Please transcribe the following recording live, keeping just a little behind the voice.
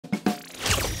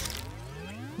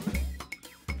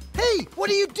Tweety, what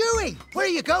are you doing? Where are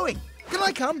you going? Can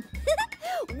I come?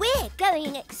 We're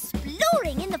going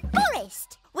exploring in the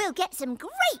forest. We'll get some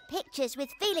great pictures with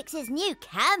Felix's new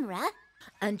camera.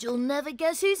 And you'll never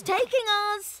guess who's taking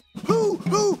us. Who?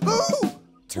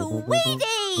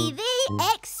 Tweety, the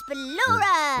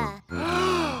explorer.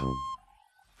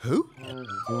 Who?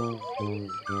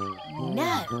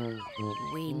 Now,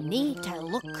 we need to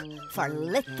look for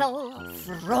little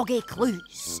froggy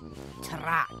clues,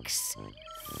 tracks,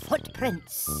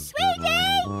 footprints.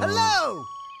 Tweety! Hello!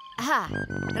 Ah,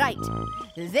 right.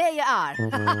 There you are.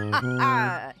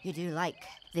 You do like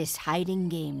this hiding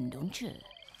game, don't you?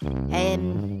 Right.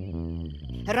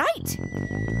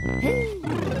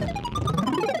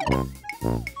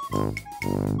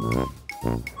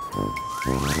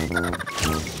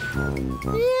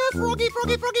 Here, Froggy,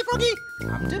 Froggy, Froggy, Froggy.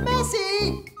 Come to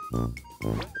Messi.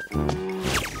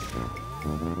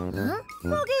 Huh?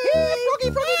 Froggy! Here, Froggy,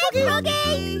 Froggy, Froggy.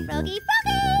 Froggy! Froggy,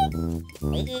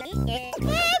 Froggy!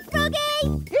 Here, Froggy!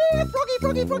 Here, Froggy,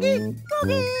 Froggy, Froggy.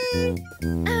 Froggy!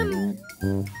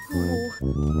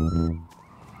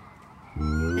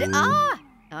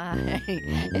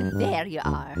 There you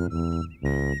are.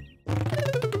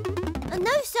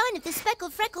 No sign of the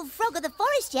speckled freckled frog of the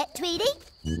forest yet, Tweety.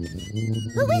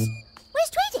 Where's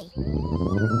Tweety?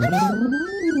 Oh no!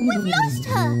 We've lost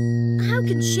her! How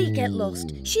can she get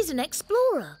lost? She's an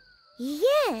explorer.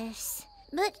 Yes,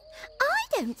 but I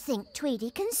don't think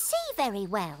Tweety can see very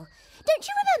well. Don't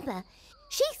you remember?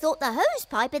 She thought the hose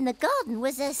pipe in the garden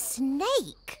was a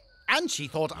snake. And she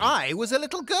thought I was a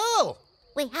little girl.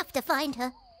 We have to find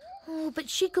her. Oh, but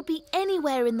she could be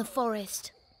anywhere in the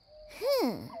forest.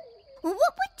 What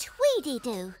would Tweety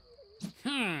do?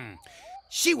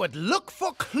 She would look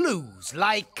for clues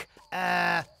like,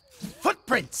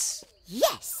 footprints.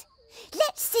 Yes.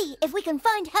 Let's see if we can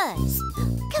find hers.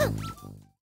 Come on.